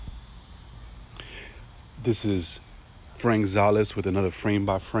This is Frank Zales with another Frame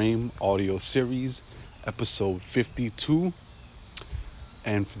by Frame audio series, episode 52.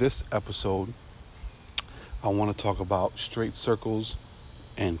 And for this episode, I want to talk about straight circles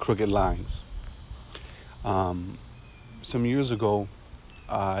and crooked lines. Um, some years ago,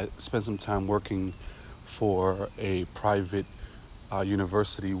 I spent some time working for a private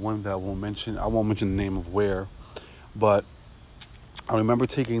university, one that I won't mention. I won't mention the name of where, but I remember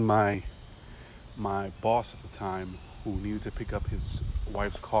taking my boss at the time who needed to pick up his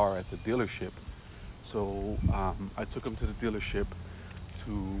wife's car at the dealership. So I took him to the dealership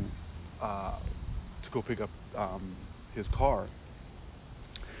to uh, to go pick up his car.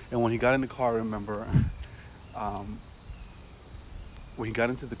 And when he got in the car, I remember um, when he got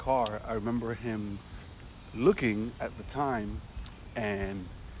into the car, I remember him looking at the time and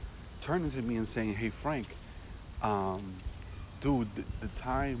turning to me and saying, "Hey Frank, um, dude, the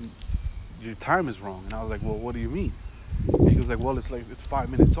time, your time is wrong." And I was like, "Well, what do you mean?" And he was like, "Well, it's 5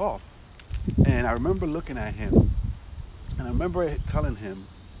 minutes off." And I remember looking at him, and I remember telling him,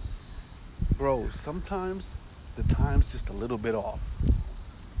 "Bro, sometimes the time's just a little bit off,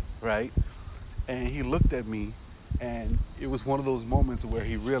 right?" And he looked at me, and it was one of those moments where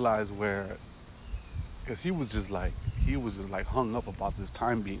he realized where, because he was just like hung up about this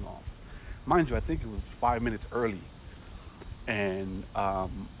time being off. Mind you, I think it was 5 minutes early, and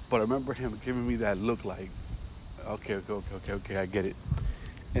but I remember him giving me that look like, okay, I get it.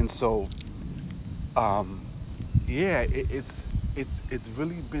 And so, um, yeah, it's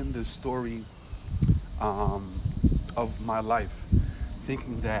really been the story um, of my life,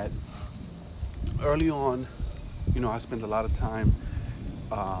 thinking that early on, I spent a lot of time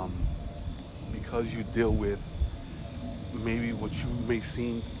um, because you deal with maybe what you may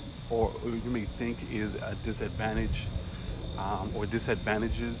seem or you may think is a disadvantage or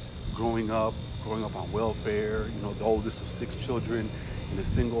disadvantages growing up on welfare. The oldest of six children in a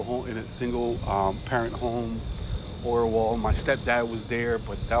single parent home. Or well, my stepdad was there,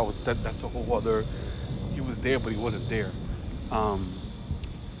 but that's a whole other. He was there, but he wasn't there. Um,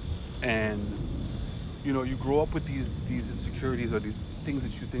 and you grow up with these insecurities or these things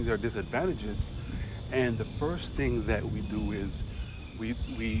that you think are disadvantages, and the first thing that we do is we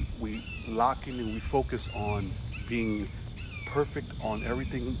lock in and we focus on being perfect on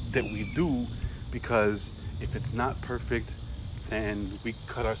everything that we do, because if it's not perfect, then we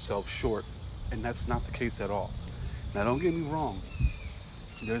cut ourselves short, and that's not the case at all. Now, don't get me wrong.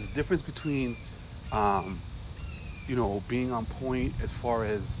 There's a difference between um, being on point as far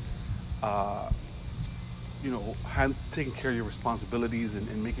as uh, taking care of your responsibilities,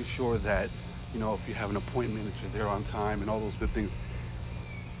 and making sure that, if you have an appointment, that you're there on time and all those good things.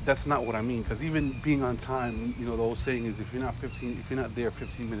 That's not what I mean, because even being on time, the old saying is, if you're not there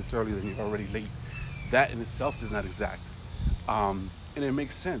 15 minutes early, then you're already late. That in itself is not exact, and it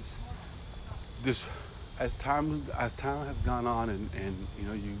makes sense. This as time has gone on, and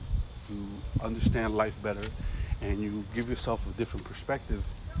you understand life better, and you give yourself a different perspective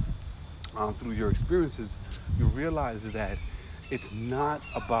through your experiences, you realize that it's not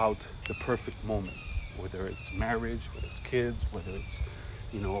about the perfect moment, whether it's marriage, whether it's kids, whether it's,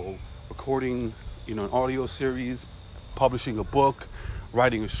 recording, an audio series, publishing a book,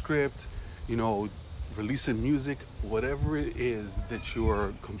 writing a script, you know, releasing music, whatever it is that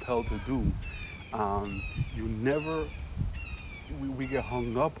you're compelled to do. You never, we get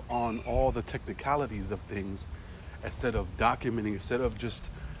hung up on all the technicalities of things instead of documenting, instead of just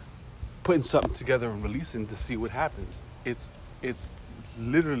putting something together and releasing to see what happens. It's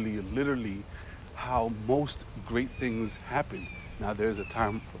literally how most great things happen. Now there's a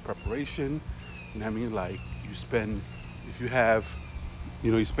time for preparation. You know what I mean? Like you spend, if you have,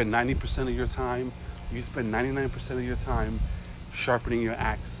 you spend 90% of your time, you spend 99% of your time sharpening your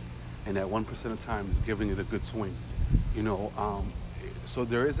axe, and that 1% of time is giving it a good swing. You know, um, so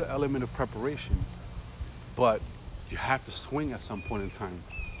there is an element of preparation, but you have to swing at some point in time.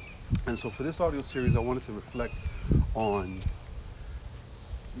 And so for this audio series, I wanted to reflect on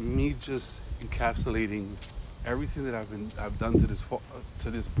me just encapsulating everything that I've done to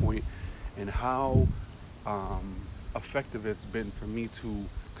this point, and how um, effective it's been for me to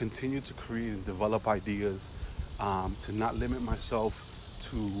continue to create and develop ideas, to not limit myself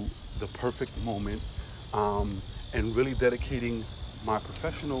to the perfect moment, um, and really dedicating my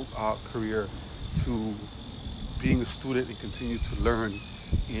professional career to being a student and continue to learn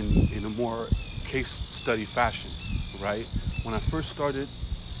in a more case study fashion, right? When I first started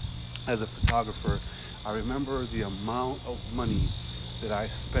as a photographer, I remember the amount of money that I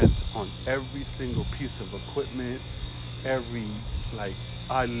spent on every single piece of equipment, every like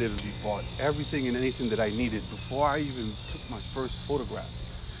I literally bought everything and anything that I needed before I even took my first photograph,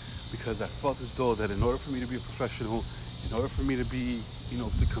 because I felt as though that in order for me to be a professional, in order for me to be,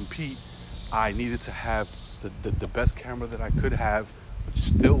 to compete, I needed to have the best camera that I could have, which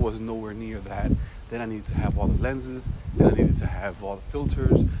still was nowhere near that. Then I needed to have all the lenses. Then I needed to have all the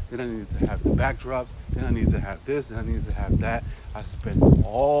filters. Then I needed to have the backdrops. Then I needed to have this. Then I needed to have that. I spent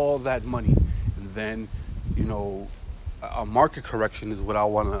all that money, and then, you know, a market correction is what I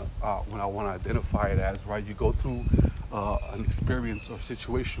want to identify it as, right? You go through an experience or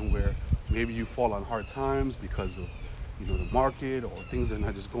situation where maybe you fall on hard times because of the market, or things are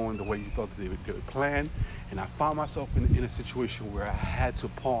not just going the way you thought that they would plan. And I found myself in a situation where I had to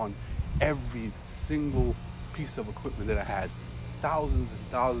pawn every single piece of equipment that I had, thousands and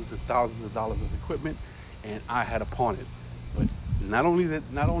thousands and thousands of dollars of equipment, and I had to pawn it. But not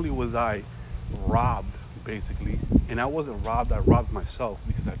only was I robbed, basically, and I wasn't robbed, I robbed myself,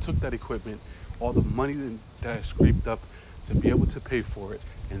 because I took that equipment, all the money that I scraped up to be able to pay for it,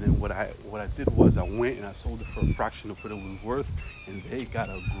 and then what I did was I went and I sold it for a fraction of what it was worth, and they got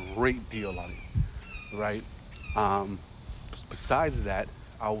a great deal on it, right? Um, Besides that,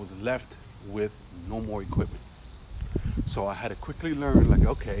 I was left with no more equipment. So I had to quickly learn, like,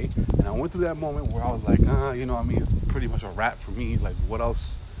 okay, and I went through that moment where I was like, it's pretty much a wrap for me. Like, what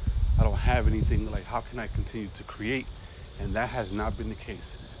else? I don't have anything. Like, how can I continue to create? And that has not been the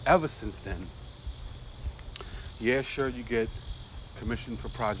case ever since then. Yeah, sure, you get commissioned for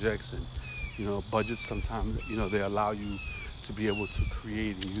projects, and budgets. Sometimes they allow you to be able to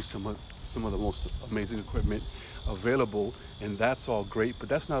create and use some of the most amazing equipment available, and that's all great. But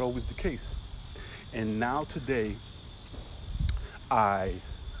that's not always the case. And now today, I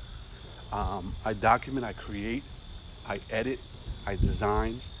I document, I create, I edit, I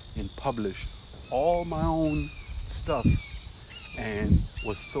design, and publish all my own stuff. And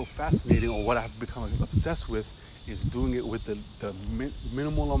what's so fascinating, or what I've become obsessed with, is doing it with the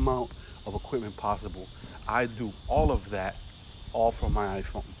minimal amount of equipment possible. I do all of that all from my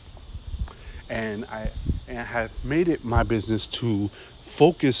iPhone. And I have made it my business to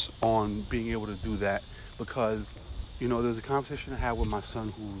focus on being able to do that, because there's a conversation I had with my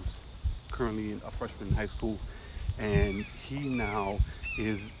son, who's currently a freshman in high school, and he now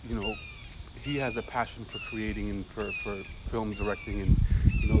is, he has a passion for creating and for film directing, and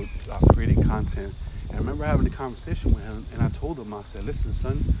creating content. And I remember having a conversation with him, and I told him, I said, listen,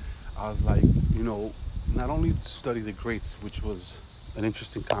 son, I was like, not only study the greats, which was an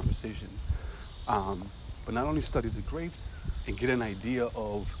interesting conversation, but not only study the greats and get an idea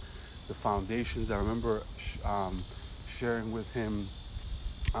of the foundations. I remember sharing with him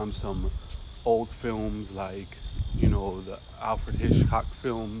some old films, like the Alfred Hitchcock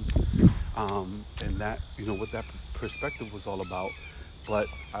films, and that what that perspective was all about. But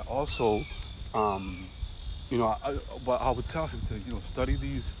I also, but I would tell him to study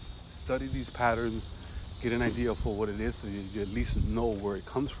these patterns, get an idea for what it is, so you at least know where it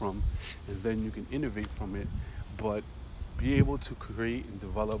comes from, and then you can innovate from it. But be able to create and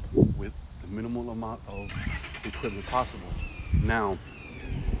develop with the minimal amount of equipment possible. Now,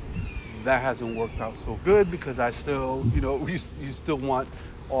 that hasn't worked out so good, because I still, you still want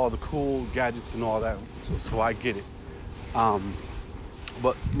all the cool gadgets and all that. So I get it. Um,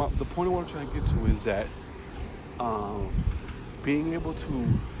 but the point I want to try and get to is that um, being able to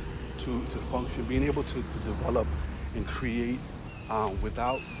function, being able to develop and create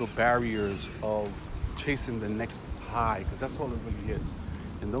without the barriers of chasing the next high, because that's all it really is.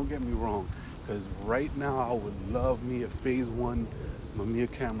 And don't get me wrong, because right now I would love me a Phase One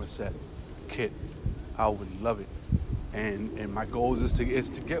Mamiya camera set kit. I would love it, and my goal is to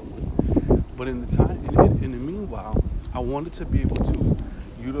get one. But in the meanwhile, I wanted to be able to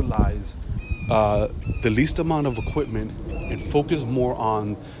utilize the least amount of equipment and focus more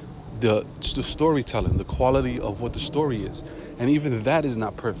on the storytelling, the quality of what the story is, and even that is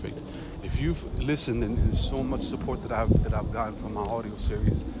not perfect. If you've listened, and there's so much support that I've gotten from my audio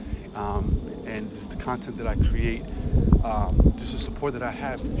series, and just the content that I create, just the support that I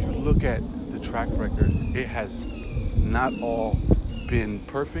have. If you look at the track record, it has not all been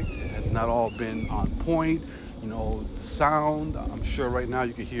perfect. It has not all been on point. The sound. I'm sure right now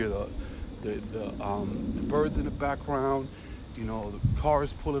you can hear the birds in the background. The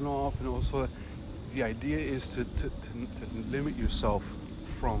cars pulling off, and also the idea is to limit yourself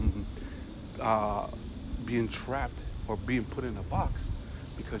from being trapped or being put in a box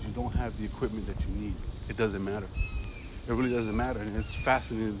because you don't have the equipment that you need. It doesn't matter. It really doesn't matter. And it's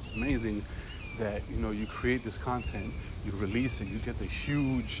fascinating, it's amazing that you create this content, you release it, you get the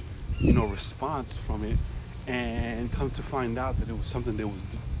huge response from it, and come to find out that it was something that was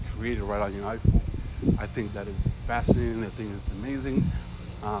created right on your iPhone. I think that is fascinating. I think it's amazing.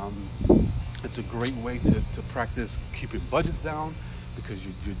 Um, it's a great way to practice keeping budgets down because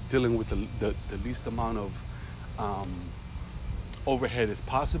you're dealing with the least amount of um, overhead as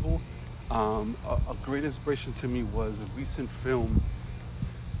possible. A great inspiration to me was a recent film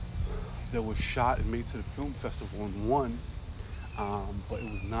that was shot and made to the film festival and won, but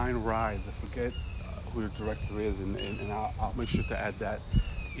it was Nine Rides. I forget who the director is, and I'll make sure to add that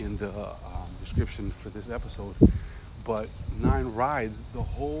in the description for this episode. But Nine Rides, the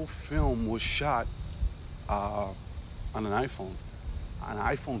whole film was shot uh, on an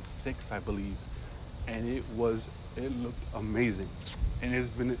iPhone 6, I believe, and it looked amazing, and has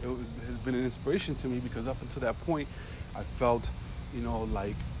been an inspiration to me because up until that point, I felt,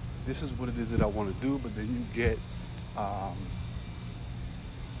 like this is what it is that I want to do, but then um,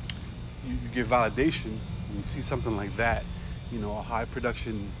 you get validation when you see something like that, a high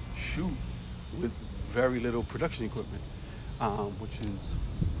production shoot with very little production equipment, which is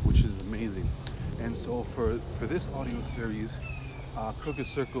amazing. And so for this audio series, Crooked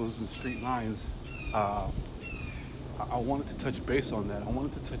Circles and Straight Lines, uh, I wanted to touch base on that. I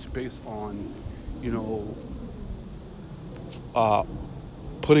wanted to touch base on, you know, uh,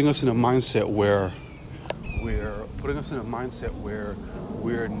 putting us in a mindset where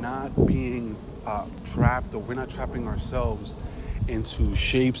we're not being trapped, or we're not trapping ourselves into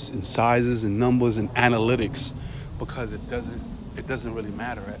shapes and sizes and numbers and analytics, because it doesn't really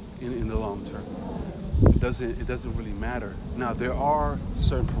matter in the long term. It doesn't really matter. Now there are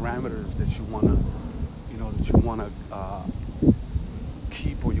certain parameters that you wanna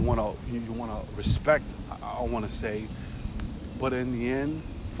keep, or you wanna respect. I want to say, but in the end,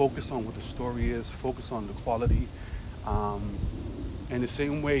 focus on what the story is. Focus on the quality. Um, and the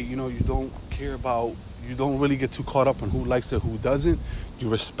same way, you don't really get too caught up on who likes it, who doesn't. You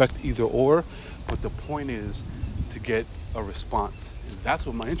respect either or, but the point is to get a response. And that's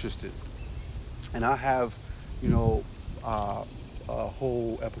what my interest is. And I have, you know, a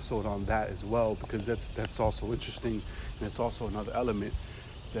whole episode on that as well, because that's also interesting, and it's also another element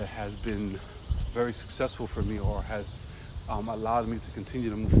that has been very successful for me, or has allowed me to continue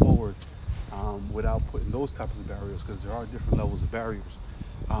to move forward without putting those types of barriers, because there are different levels of barriers.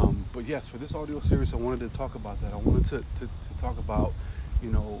 But yes, for this audio series, I wanted to talk about that. I wanted to talk about,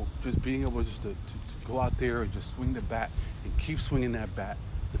 just being able just to go out there and just swing the bat and keep swinging that bat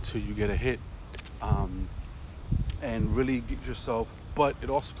until you get a hit, and really get yourself. But it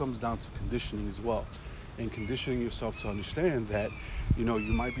also comes down to conditioning as well, and conditioning yourself to understand that, you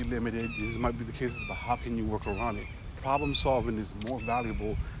might be limited. These might be the cases, but how can you work around it? Problem solving is more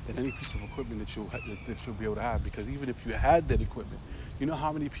valuable than any piece of equipment that you'll be able to have, because even if you had that equipment, you know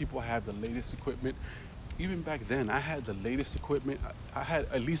how many people have the latest equipment. Even back then, I had the latest equipment. I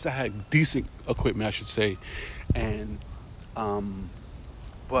had decent equipment, I should say, and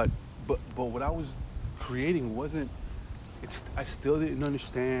but what I was creating wasn't. I still didn't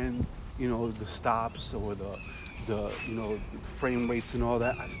understand, the stops, or the frame rates and all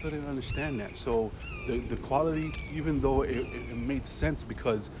that. I still didn't understand that. So the quality, even though it made sense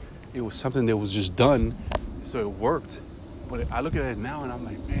because it was something that was just done, so it worked. But I look at it now and I'm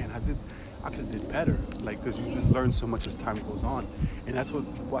like, man, I could have did better. Like, because you just learn so much as time goes on, and that's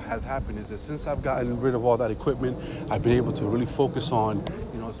what has happened is that since I've gotten rid of all that equipment, I've been able to really focus on,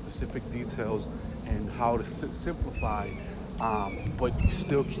 specific details and how to simplify, but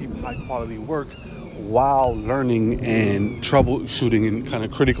still keep high quality work while learning and troubleshooting and kind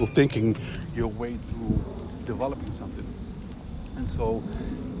of critical thinking your way through developing something. And so,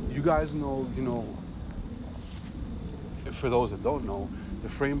 you guys know, for those that don't know, the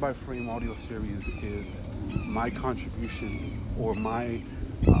Frame by Frame audio series is my contribution, or my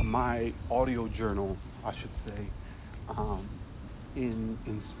audio journal, I should say, um, in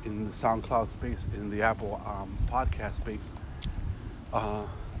the SoundCloud space, in the Apple podcast space, uh,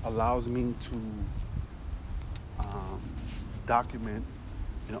 allows me to um, document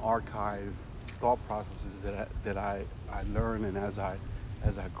and archive thought processes that I learn, and as I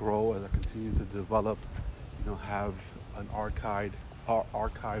grow, as I continue to develop, have an archived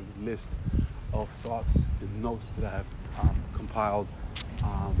list of thoughts and notes that I have compiled,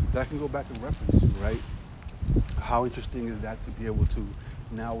 that I can go back and reference to, right? How interesting is that, to be able to,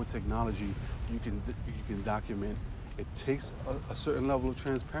 now with technology, you can document. It takes a certain level of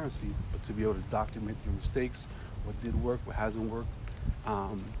transparency, but to be able to document your mistakes, what did work, what hasn't worked,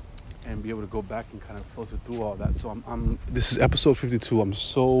 and be able to go back and kind of filter through all that. So this is episode 52. I'm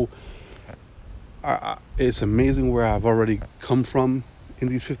so it's amazing where I've already come from in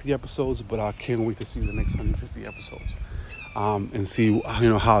these 50 episodes, but I can't wait to see the next 150 episodes, and see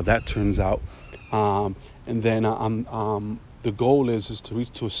how that turns out. And then the goal is to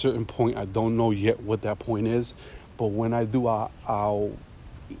reach to a certain point. I don't know yet what that point is, but when I do,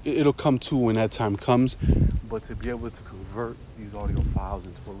 it'll come to when that time comes. But to be able to convert these audio files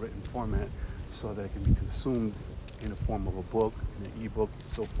into a written format so that it can be consumed in the form of a book, in an ebook, and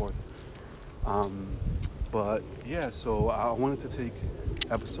so forth. But yeah, so I wanted to take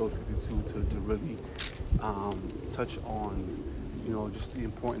episode 52 to really touch on, just the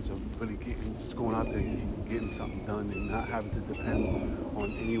importance of really just going out there and getting something done and not having to depend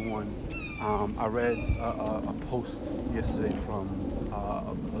on anyone. I read a post yesterday from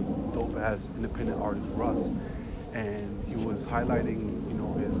a dope ass independent artist, Russ, and he was highlighting,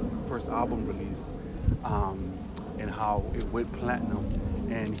 his first album release, and how it went platinum.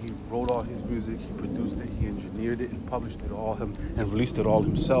 And he wrote all his music, he produced it, he engineered it, and published it all and released it all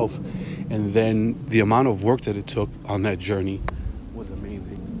himself. And then the amount of work that it took on that journey was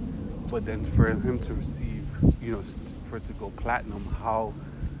amazing. But then for him to receive, for it to go platinum, how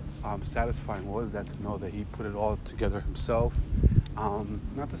satisfying was that to know that he put it all together himself?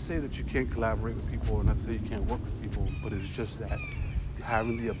 Not to say that you can't collaborate with people, or not to say you can't work with people, but it's just that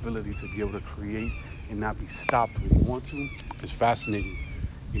having the ability to be able to create and not be stopped when you want to is fascinating.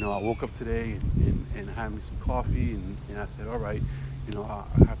 I woke up today and had me some coffee, and I said, all right, I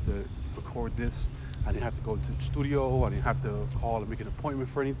have to record this. I didn't have to go to the studio. I didn't have to call and make an appointment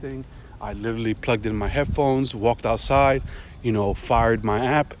for anything. I literally plugged in my headphones, walked outside, fired my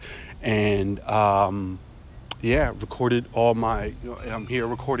app, and recorded all my, and I'm here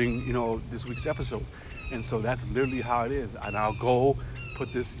recording, this week's episode. And so that's literally how it is. And I'll go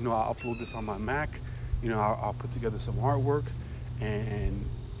put this, I'll upload this on my Mac, I'll put together some artwork, and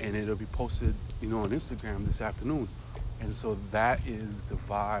it'll be posted, on Instagram this afternoon. And so that is the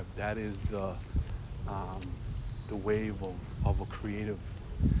vibe. That is the wave of a creative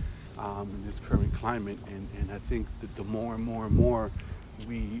in this current climate. And I think that the more and more and more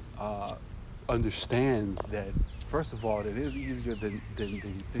we understand that, first of all, it is easier than you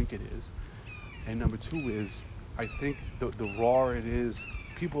think it is. And number two is, I think the rawer it is,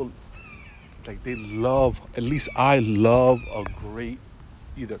 people, like, they love, at least I love a great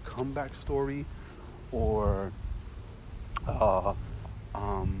either comeback story or I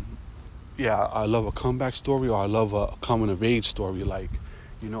love a comeback story, or I love a coming of age story, like,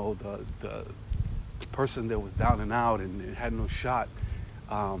 the person that was down and out and had no shot,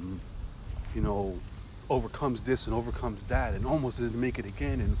 overcomes this and overcomes that and almost doesn't make it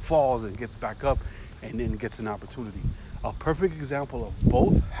again and falls and gets back up and then gets an opportunity. A perfect example of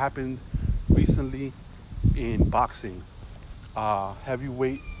both happened recently in boxing.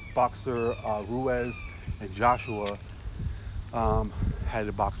 Heavyweight boxer Ruiz and Joshua had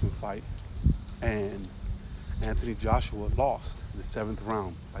a boxing fight, and Anthony Joshua lost in the 7th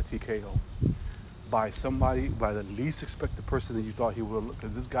round by TKO by the least expected person that you thought he would,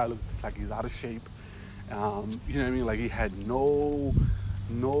 because this guy looked like he's out of shape. You know what I mean? Like, he had no.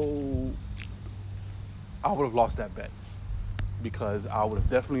 I would have lost that bet, because I would have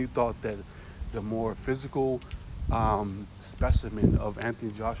definitely thought that the more physical specimen of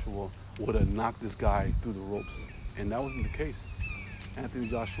Anthony Joshua would have knocked this guy through the ropes, and that wasn't the case. Anthony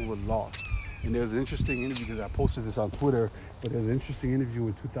Joshua lost. And there's an interesting interview, because I posted this on Twitter, but there's an interesting interview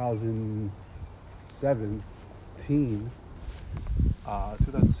in 2017.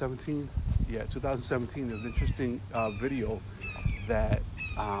 2017? Yeah, 2017. There's an interesting video that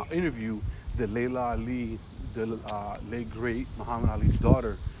interview that Layla Ali, the late great Muhammad Ali's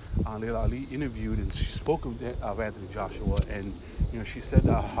daughter, Layla Ali, interviewed, and she spoke of Anthony Joshua, and she said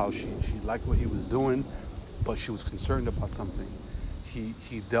how she liked what he was doing, but she was concerned about something.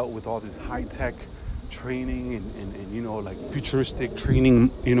 He dealt with all this high-tech training and like futuristic training,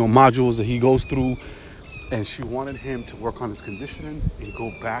 modules that he goes through, and she wanted him to work on his conditioning and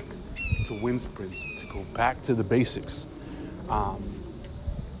go back to wind sprints, to go back to the basics,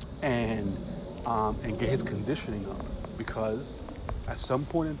 and get his conditioning up, because at some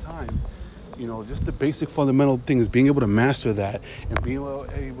point in time, just the basic fundamental things, being able to master that and being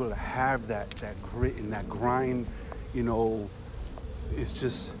able to have that grit and that grind, it's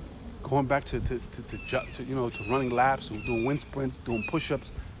just going back to running laps and doing wind sprints, doing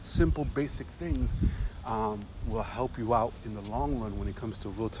push-ups, simple basic things will help you out in the long run when it comes to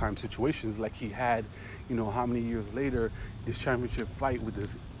real-time situations, like he had, how many years later, his championship fight with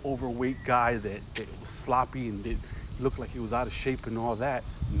this overweight guy that was sloppy and that looked like he was out of shape and all that,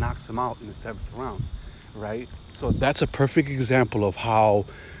 knocks him out in the 7th round, right? So that's a perfect example of how,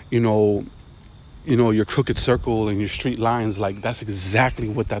 your crooked circle and your straight lines. Like, that's exactly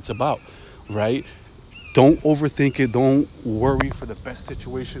what that's about, right? Don't overthink it. Don't worry for the best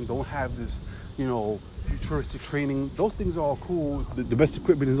situation. Don't have this, futuristic training. Those things are all cool. The best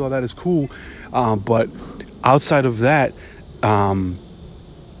equipment and all that is cool. But outside of that,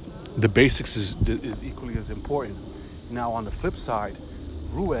 the basics is equally as important. Now, on the flip side,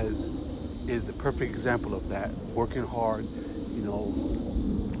 Ruiz is the perfect example of that. Working hard,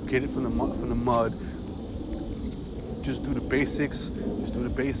 get it from the mud. Just do the basics. Just do the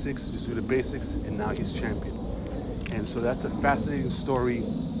basics. Just do the basics, and now he's champion. And so that's a fascinating story,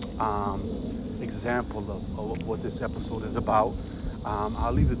 example of what this episode is about.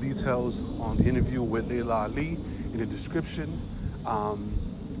 I'll leave the details on the interview with Laila Ali in the description,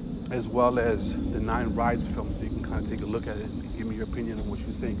 as well as the 9 Rides film, so you can kind of take a look at it and give me your opinion on what you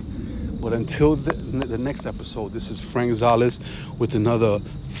think. But until the next episode, this is Frank Zales with another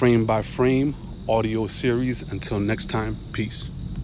frame by frame audio series. Until next time, peace.